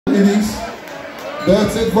ladies.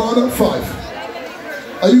 That's it, Varna.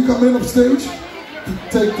 5. Are you coming upstage?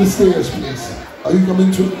 Take the stairs, please. Are you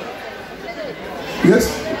coming too? Yes?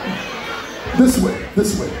 This way,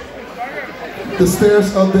 this way. The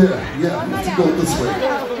stairs are there. Yeah, you have to go this way.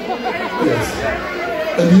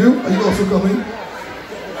 Yes. And you? Are you also coming?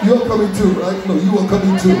 You're coming too, right? No, you are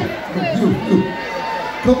coming too. No, you.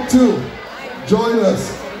 Come too. Join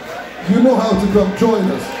us. You know how to come. Join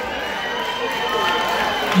us.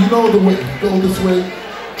 You know the way. Go this way.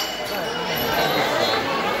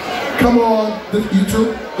 Come on. You two,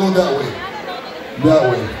 go that way. That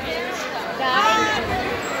way.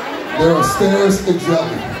 There are stairs,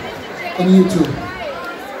 exactly. And you too.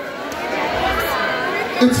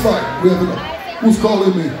 It's fine. We have enough. Who's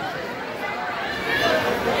calling me?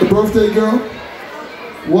 The birthday girl?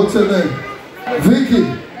 What's her name? Vicky.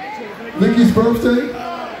 Vicky's birthday?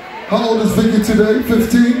 How old is Vicky today?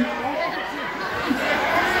 15?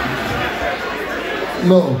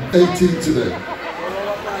 No, 18 today.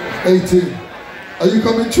 18. Are you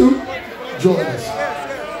coming too? Join us.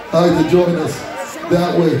 Either join us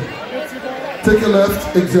that way. Take a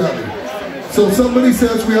left, exactly. So somebody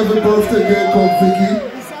says we have a birthday girl called Vicky.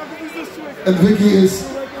 And Vicky is,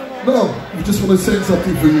 no, we just want to say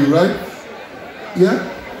something for you, right? Yeah?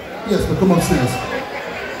 Yes, but come upstairs.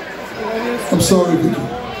 I'm sorry, Vicky.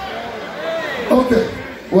 Okay.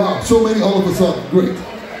 Wow, so many all of a sudden. Great.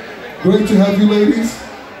 Great to have you ladies.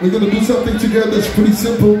 We're going to do something together that's pretty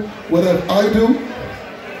simple. Whatever I do,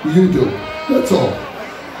 you do. That's all.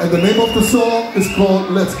 And the name of the song is called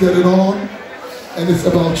Let's Get It On. And it's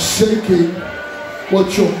about shaking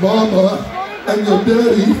what your mama and your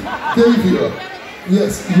daddy gave you.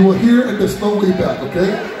 Yes, you are here and there's no way back,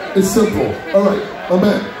 okay? It's simple. All right, my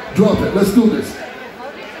man, drop it. Let's do this.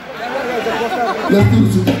 Let's do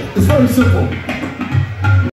this together. It's very simple.